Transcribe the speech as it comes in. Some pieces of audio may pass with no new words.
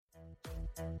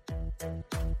This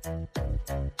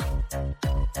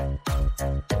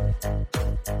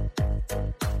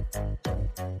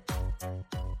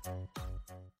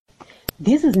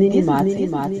is Nini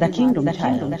Mats, the Kingdom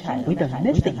Child, with a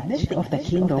message of the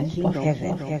Kingdom of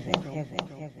Heaven.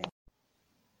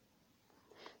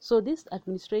 So these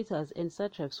administrators and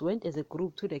satraps went as a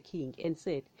group to the king and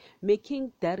said, "May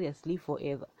King Darius live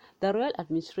forever." The royal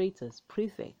administrators,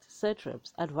 prefects,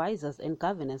 satraps, advisors, and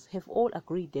governors have all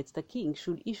agreed that the king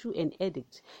should issue an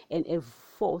edict and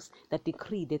enforce the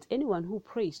decree that anyone who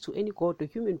prays to any god or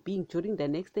human being during the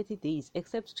next 30 days,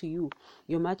 except to you,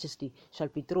 your majesty, shall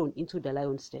be thrown into the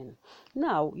lion's den.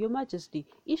 Now, your majesty,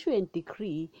 issue a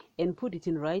decree and put it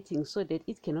in writing so that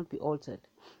it cannot be altered,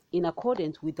 in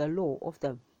accordance with the law of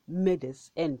the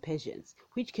Medes and Persians,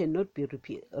 which cannot be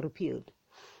repealed.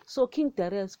 So King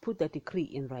Darius put the decree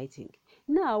in writing.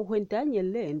 Now, when Daniel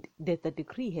learned that the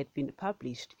decree had been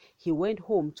published, he went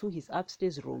home to his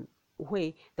upstairs room,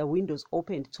 where the windows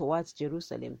opened towards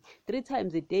Jerusalem. 3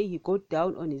 times a day he got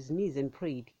down on his knees and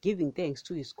prayed, giving thanks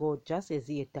to his God, just as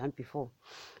he had done before.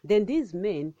 Then these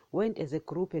men went as a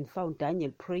group and found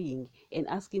Daniel praying and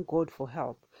asking God for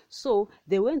help. So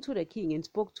they went to the king and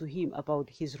spoke to him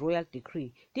about his royal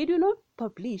decree. "Did you not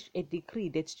publish a decree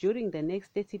that during the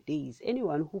next 30 days,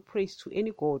 anyone who prays to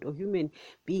any god or human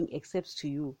being except to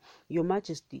you, your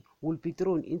majesty, will be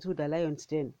thrown into the lion's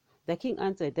den?" The king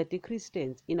answered, "The decree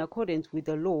stands in accordance with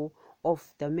the law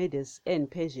of the Medes and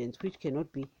Persians, which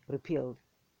cannot be repealed."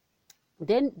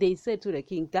 Then they said to the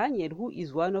king, "Daniel, who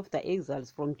is one of the exiles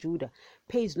from Judah,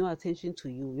 pays no attention to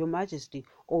you, your majesty,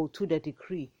 or to the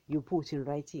decree you put in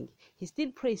writing. He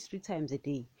still prays 3 times a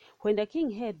day." When the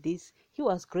king heard this, he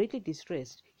was greatly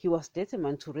distressed. He was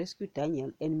determined to rescue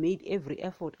Daniel and made every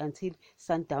effort until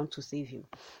sundown to save him.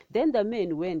 Then the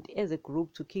men went as a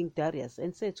group to King Darius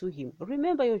and said to him,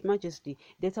 "Remember, your majesty,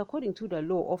 that according to the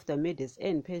law of the Medes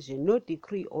and Persians, no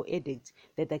decree or edict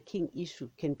that the king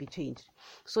issued can be changed."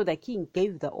 So the king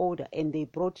gave the order, and they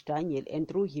brought Daniel and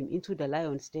threw him into the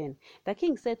lion's den. The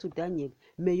king said to Daniel,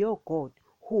 "May your God,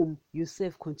 whom you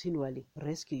serve continually,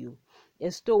 rescue you."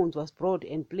 A stone was brought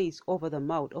and placed over the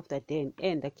mouth of the den,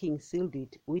 and the king sealed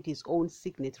it with his own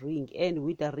signet ring and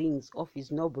with the rings of his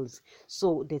nobles,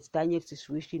 so that Daniel's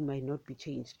situation might not be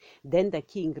changed. Then the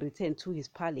king returned to his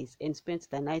palace and spent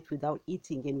the night without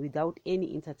eating and without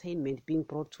any entertainment being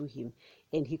brought to him,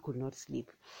 and he could not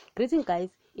sleep. Greeting, guys.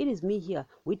 It is me here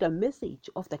with a message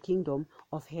of the Kingdom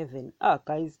of Heaven.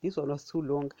 Guys, this one was too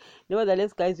long.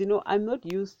 Nevertheless, guys, I'm not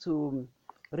used to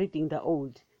reading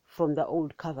from the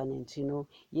old covenant.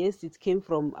 Yes, it came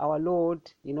from our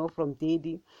Lord, from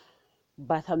Daddy,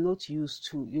 but I'm not used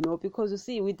to, because you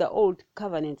see, with the old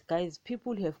covenant, guys,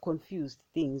 people have confused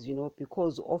things,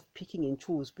 because of picking and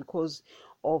choose, because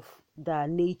of the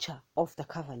nature of the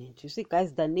covenant. You see,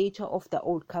 guys, the nature of the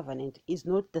old covenant is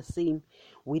not the same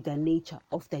with the nature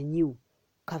of the new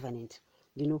covenant.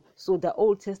 So the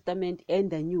Old Testament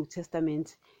and the New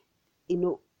Testament,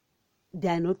 they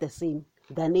are not the same.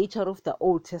 The nature of the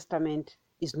Old Testament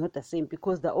is not the same,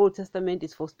 because the Old Testament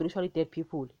is for spiritually dead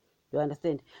people. You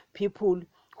understand? People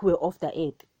who were off the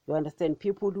earth. You understand?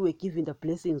 People who were given the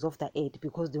blessings of the earth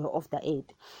because they were off the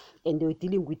earth and they were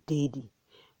dealing with Daddy.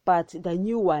 But the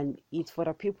new one is for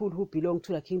the people who belong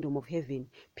to the Kingdom of Heaven,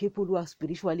 people who are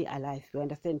spiritually alive. You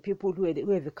understand? People who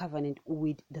have a covenant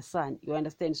with the Son. You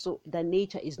understand? So the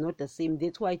nature is not the same.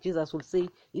 That's why Jesus will say,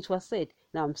 "It was said,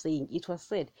 now I'm saying. It was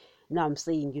said, now I'm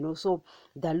saying." So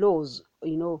the laws,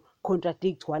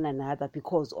 contradict one another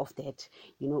because of that.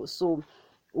 So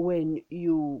when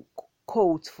you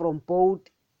quote from both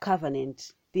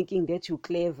covenants, thinking that you're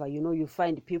clever, you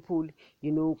find people,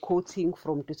 quoting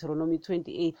from Deuteronomy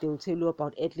 28, they will tell you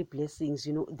about earthly blessings.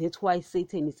 That's why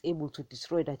Satan is able to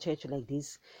destroy the church like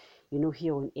this,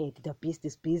 here on earth. The beast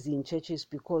is busy in churches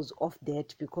because of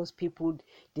that, because people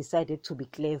decided to be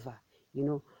clever,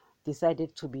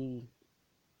 decided to be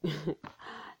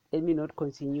let me not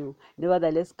continue.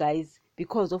 Nevertheless, guys,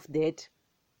 because of that,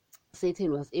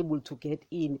 Satan was able to get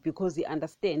in, because he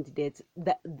understands that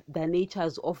the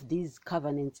natures of these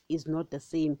covenants is not the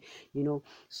same.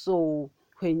 So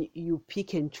when you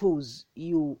pick and choose,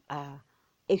 you are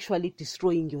actually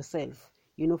destroying yourself.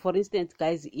 For instance,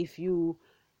 guys, if you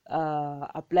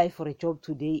apply for a job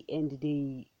today and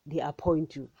they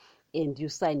appoint you and you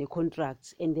sign a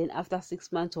contract, and then after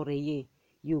 6 months or a year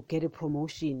you get a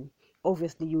promotion,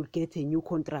 obviously you'll get a new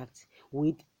contract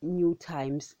with new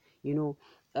times, new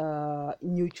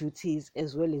duties,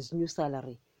 as well as new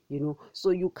salary.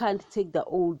 So you can't take the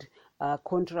old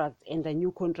contract and the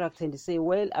new contract and say,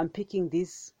 "Well, I'm picking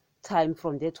this time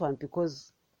from that one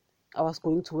because I was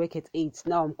going to work at 8,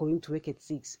 now I'm going to work at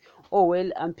 6. Oh well,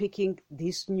 I'm picking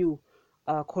this new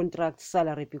contract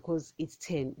salary because it's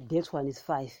 10, that one is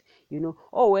 5,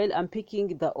 Oh well, I'm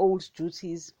picking the old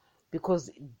duties because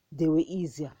they were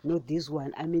easier, not this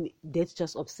one. I mean, that's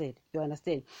just upset, you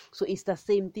understand? So it's the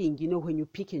same thing, when you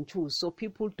pick and choose. So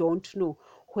people don't know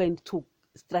when to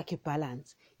strike a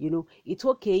balance. It's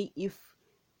okay if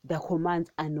the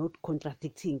commands are not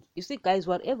contradicting. You see, guys,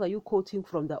 whatever you're quoting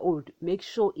from the old, make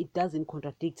sure it doesn't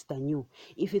contradict the new.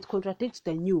 If it contradicts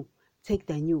the new, take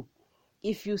the new.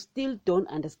 If you still don't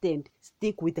understand,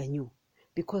 stick with the new,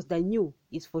 because the new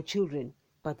is for children,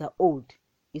 but the old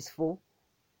is for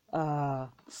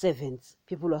servants,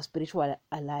 people who are spiritually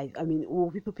alive. I mean,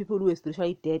 people who are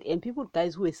spiritually dead, and people,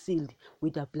 guys, who are sealed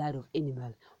with the blood of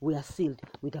animal. We are sealed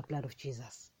with the blood of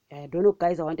Jesus. I don't know,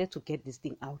 guys, I wanted to get this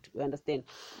thing out, you understand?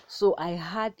 So I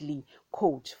hardly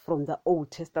quote from the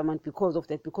Old Testament because of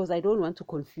that, because I don't want to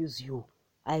confuse you.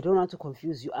 I don't want to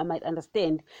confuse you. I might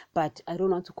understand, but I don't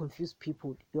want to confuse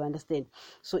people, you understand?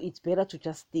 So it's better to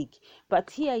just stick. But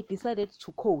here I decided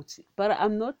to quote, but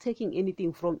I'm not taking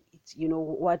anything from it.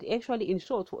 What actually, in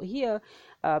short, here,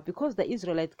 because the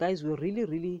Israelite guys were really,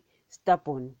 really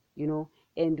stubborn,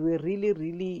 and were really,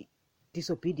 really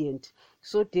disobedient.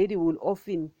 So Daddy will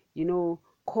often,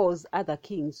 cause other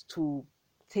kings to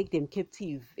take them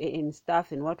captive and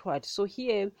stuff and what. So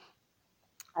here,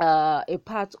 a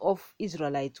part of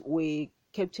Israelites were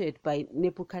captured by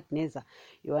Nebuchadnezzar,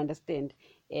 you understand,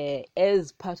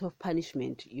 as part of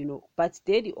punishment, But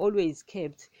Daddy always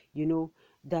kept,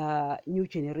 the new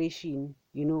generation,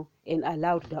 and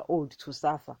allowed the old to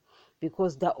suffer,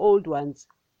 because the old ones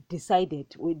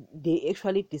they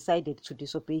actually decided to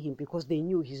disobey him because they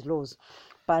knew his laws,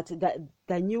 but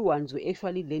the new ones were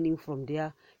actually learning from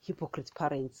their hypocrite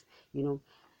parents,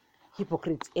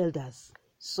 hypocrite elders.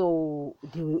 So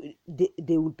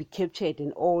they would be captured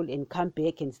and all and come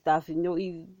back and stuff.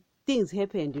 Things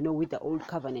happened, with the old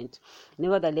covenant.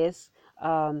 Nevertheless,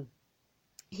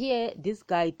 here this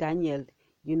guy Daniel,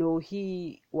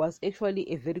 he was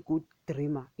actually a very good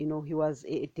dreamer. He was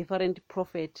a different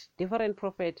prophet, a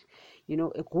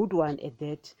good one at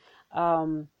that.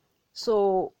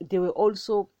 So they were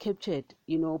also captured,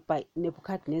 by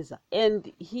Nebuchadnezzar,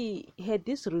 and he had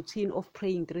this routine of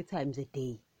praying 3 times a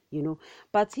day.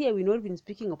 But here we're not even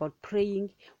speaking about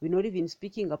praying. We're not even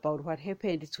speaking about what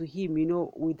happened to him,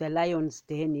 with the lion's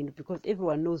den, because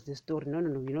everyone knows the story. No,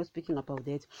 we're not speaking about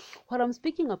that. What I'm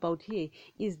speaking about here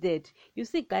is that, you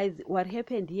see, guys, what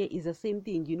happened here is the same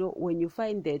thing, when you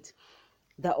find that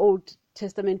the Old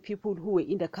Testament people who were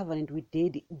in the covenant with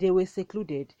God, they were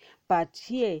secluded, but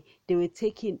here they were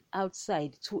taken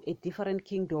outside to a different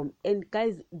kingdom. And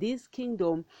guys, this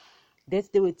kingdom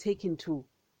that they were taken to,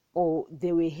 or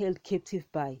they were held captive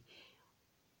by,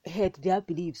 had their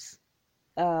beliefs.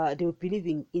 They were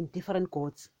believing in different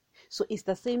gods. So it's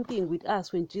the same thing with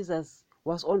us. When Jesus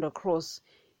was on the cross,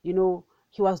 he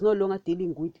was no longer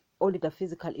dealing with only the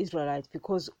physical Israelites,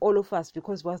 because all of us,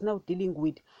 because he was now dealing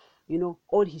with,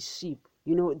 all his sheep.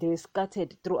 They were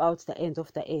scattered throughout the ends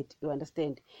of the earth, you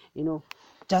understand?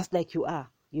 Just like you are,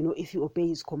 if you obey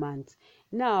his commands.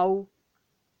 Now,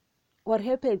 what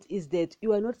happens is that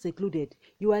you are not secluded.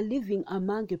 You are living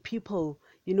among a people,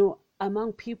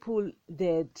 among people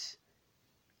that,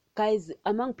 guys,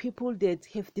 among people that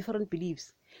have different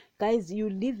beliefs. Guys, you're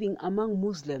living among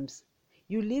Muslims.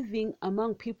 You're living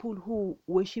among people who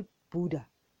worship Buddha.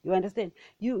 You understand?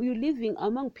 You're living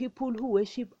among people who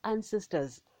worship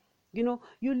ancestors. You're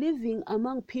living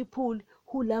among people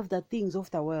who love the things of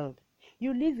the world.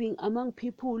 You're living among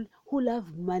people who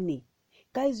love money.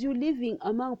 Guys, you're living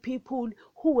among people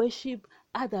who worship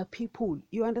other people.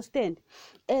 You understand?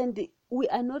 And we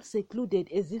are not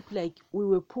secluded as if like we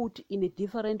were put in a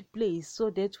different place so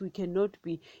that we cannot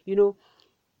be,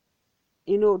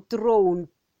 thrown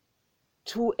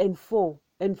to and fro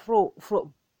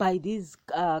by these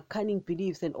cunning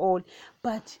beliefs and all.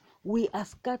 But we are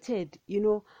scattered,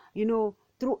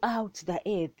 throughout the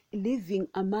earth, living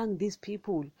among these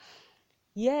people.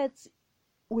 Yet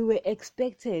we were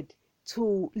expected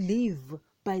to live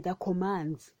by the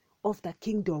commands of the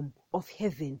kingdom of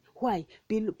heaven. Why?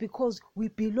 Because we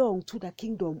belong to the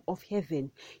kingdom of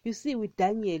heaven. You see, with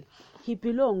Daniel, he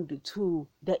belonged to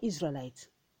the Israelites.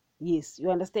 Yes, you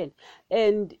understand?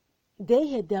 And they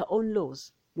had their own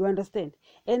laws. You understand?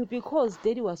 And because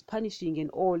Daddy was punishing and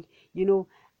all,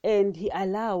 and he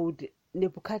allowed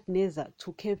Nebuchadnezzar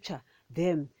to capture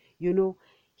them,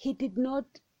 he did not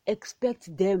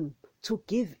expect them to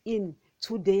give in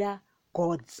to their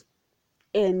gods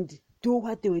and do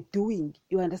what they were doing,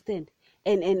 you understand,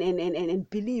 and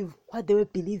believe what they were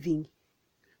believing.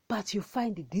 But you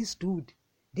find this dude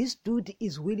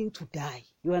is willing to die.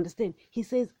 You understand? He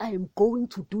says, I am going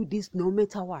to do this no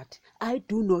matter what. I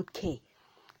do not care.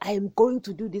 I am going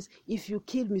to do this. If you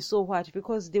kill me, so what?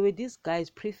 Because there were these guys,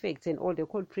 prefects and all, they're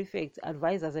called prefects,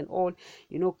 advisors and all,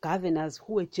 governors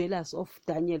who were jealous of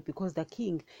Daniel because the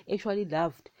king actually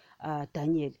loved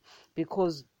Daniel,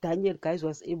 because Daniel, guys,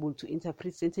 was able to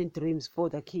interpret certain dreams for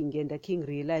the king, and the king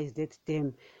realized that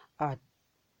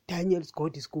Daniel's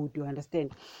God is good, you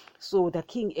understand? So the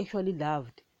king actually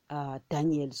loved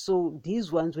Daniel. So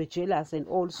these ones were jealous, and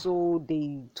also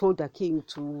they told the king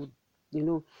to,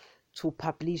 to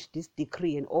publish this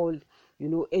decree and all,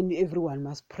 and everyone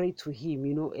must pray to him,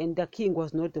 and the king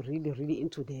was not really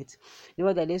into that.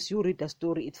 Nevertheless, you read the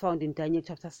story, it's found in Daniel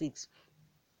chapter 6,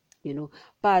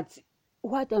 But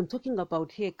what I'm talking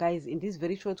about here, guys, in this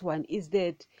very short one, is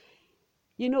that,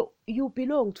 you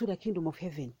belong to the kingdom of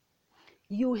heaven.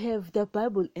 You have the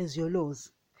Bible as your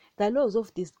laws. The laws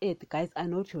of this earth, guys, are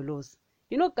not your laws.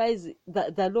 Guys,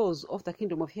 the laws of the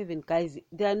kingdom of heaven, guys,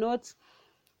 they are not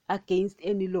against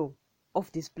any law of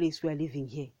this place we are living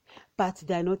here, but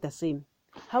they are not the same.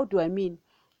 How do I mean?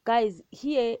 Guys,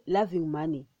 here loving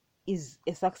money is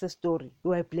a success story,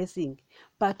 you are a blessing,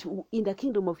 but in the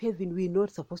kingdom of heaven we're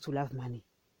not supposed to love money.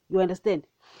 You understand?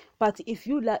 But if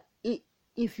you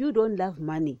don't love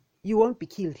money, you won't be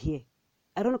killed here.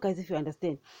 I don't know, guys, if you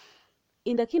understand.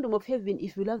 In the kingdom of heaven,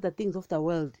 if you love the things of the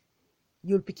world,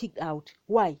 you'll be kicked out.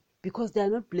 Why? Because they are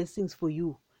not blessings for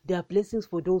you. They are blessings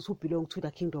for those who belong to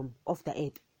the kingdom of the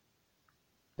earth,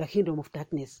 the kingdom of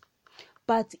darkness.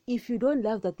 But if you don't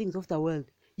love the things of the world,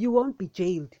 you won't be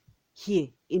jailed here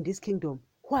in this kingdom.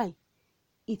 Why?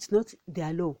 It's not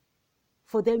their law.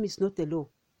 For them, it's not the law.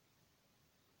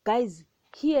 Guys,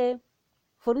 here,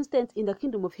 for instance, in the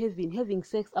kingdom of heaven, having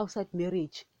sex outside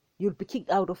marriage, you'll be kicked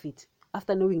out of it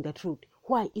after knowing the truth.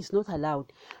 Why? It's not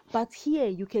allowed. But here,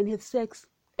 you can have sex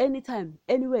anytime,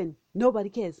 anywhere.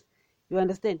 Nobody cares. You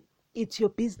understand? It's your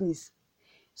business.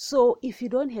 So if you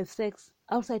don't have sex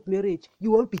outside marriage,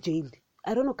 you won't be jailed.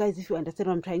 I don't know, guys, if you understand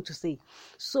what I'm trying to say.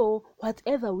 So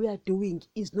whatever we are doing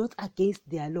is not against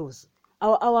their laws.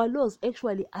 Our laws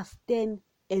actually are stern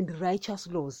and righteous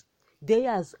laws.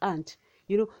 Theirs aren't.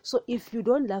 So if you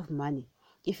don't love money,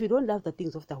 if you don't love the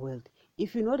things of the world,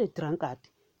 if you're not a drunkard,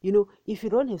 if you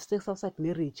don't have sex outside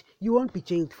marriage, you won't be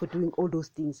jailed for doing all those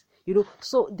things.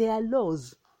 So their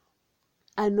laws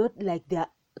are not like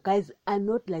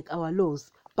our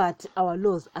laws, but our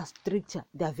laws are stricter.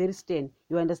 They are very stern.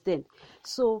 You understand?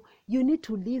 So you need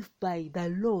to live by the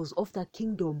laws of the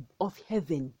kingdom of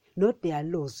heaven, not their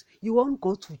laws. You won't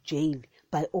go to jail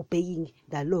by obeying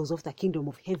the laws of the kingdom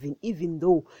of heaven, even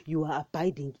though you are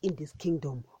abiding in this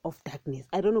kingdom of darkness.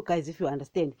 I don't know, guys, if you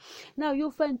understand. Now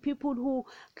you'll find people who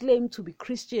claim to be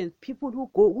Christians, people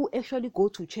who actually go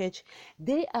to church.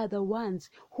 They are the ones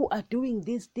who are doing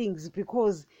these things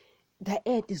because the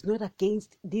earth is not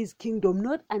against this kingdom,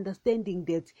 not understanding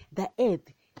that the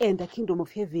earth and the kingdom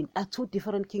of heaven are two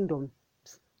different kingdoms.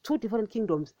 Two different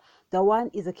kingdoms. The one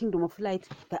is a kingdom of light,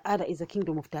 the other is a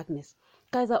kingdom of darkness.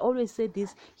 Guys, I always say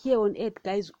this, here on earth,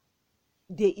 guys,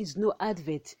 there is no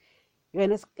advert. You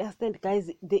understand,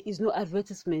 guys? There is no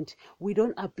advertisement. We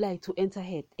don't apply to enter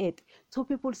earth. Two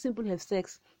people simply have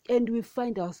sex and we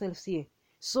find ourselves here.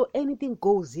 So anything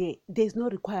goes here. There's no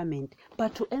requirement.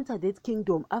 But to enter that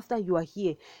kingdom after you are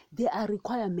here, there are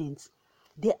requirements.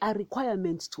 There are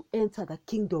requirements to enter the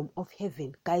kingdom of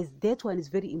heaven. Guys, that one is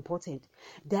very important.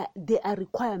 There are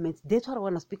requirements. That's what I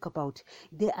want to speak about.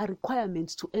 There are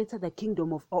requirements to enter the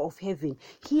kingdom of heaven.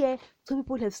 Here, two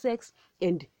people have sex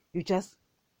and you just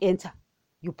enter.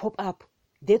 You pop up.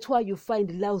 That's why you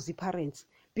find lousy parents.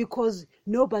 Because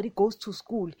nobody goes to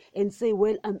school and say,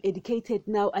 well, I'm educated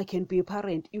now, I can be a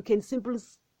parent. You can simply,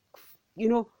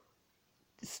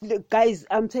 guys,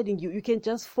 I'm telling you, you can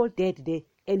just fall dead there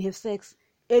and have sex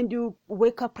and you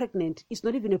wake up pregnant. It's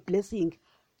not even a blessing.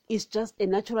 It's just a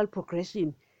natural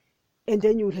progression. And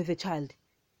then you'll have a child.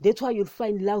 That's why you'll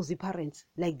find lousy parents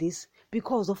like this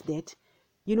because of that.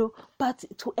 But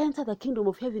to enter the kingdom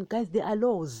of heaven, guys, there are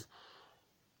laws.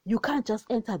 You can't just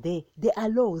enter there. There are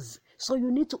laws. So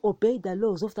you need to obey the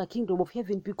laws of the kingdom of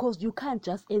heaven because you can't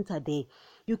just enter there.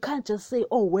 You can't just say,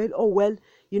 oh well,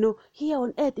 here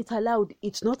on earth it's allowed.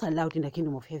 It's not allowed in the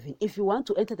kingdom of heaven. If you want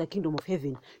to enter the kingdom of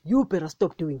heaven, you better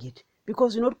stop doing it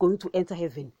because you're not going to enter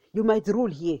heaven. You might rule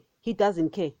here. He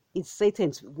doesn't care. It's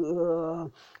Satan's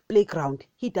playground.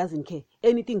 He doesn't care.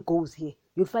 Anything goes here.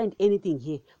 You'll find anything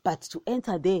here. But to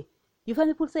enter there, you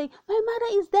find people say, my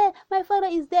mother is there, my father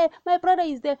is there, my brother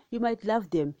is there. You might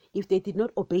love them if they did not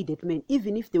obey that man,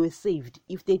 even if they were saved.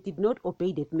 If they did not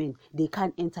obey that man, they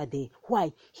can't enter there.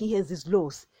 Why? He has his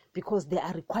laws. because there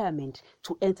are requirements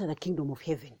to enter the kingdom of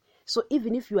heaven. So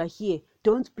even if you are here,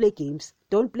 don't play games,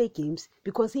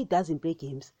 because he doesn't play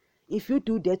games. If you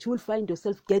do that, you will find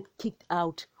yourself get kicked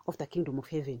out of the kingdom of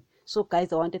heaven. So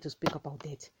guys, I wanted to speak about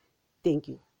that. Thank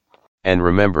you. And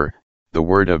remember, the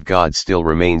Word of God still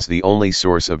remains the only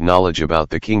source of knowledge about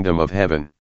the kingdom of heaven.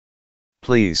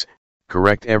 Please,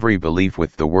 correct every belief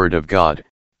with the Word of God,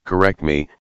 correct me,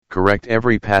 correct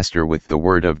every pastor with the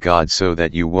Word of God so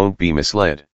that you won't be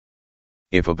misled.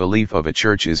 If a belief of a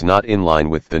church is not in line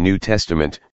with the New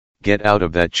Testament, get out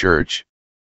of that church.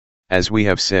 As we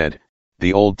have said,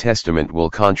 the Old Testament will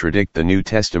contradict the New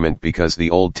Testament because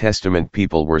the Old Testament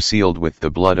people were sealed with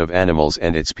the blood of animals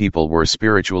and its people were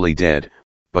spiritually dead,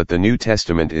 but the New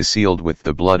Testament is sealed with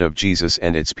the blood of Jesus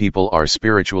and its people are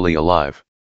spiritually alive.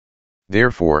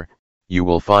 Therefore, you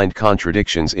will find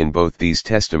contradictions in both these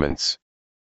testaments.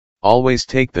 Always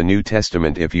take the New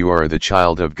Testament if you are the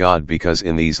child of God, because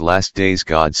in these last days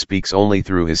God speaks only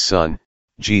through His Son,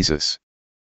 Jesus.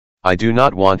 I do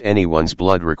not want anyone's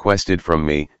blood requested from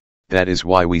me, that is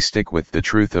why we stick with the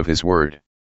truth of His Word.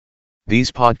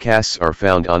 These podcasts are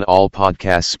found on all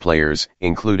podcasts players,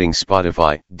 including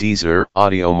Spotify, Deezer,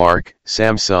 AudioMark,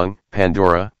 Samsung,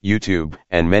 Pandora, YouTube,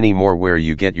 and many more where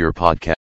you get your podcast.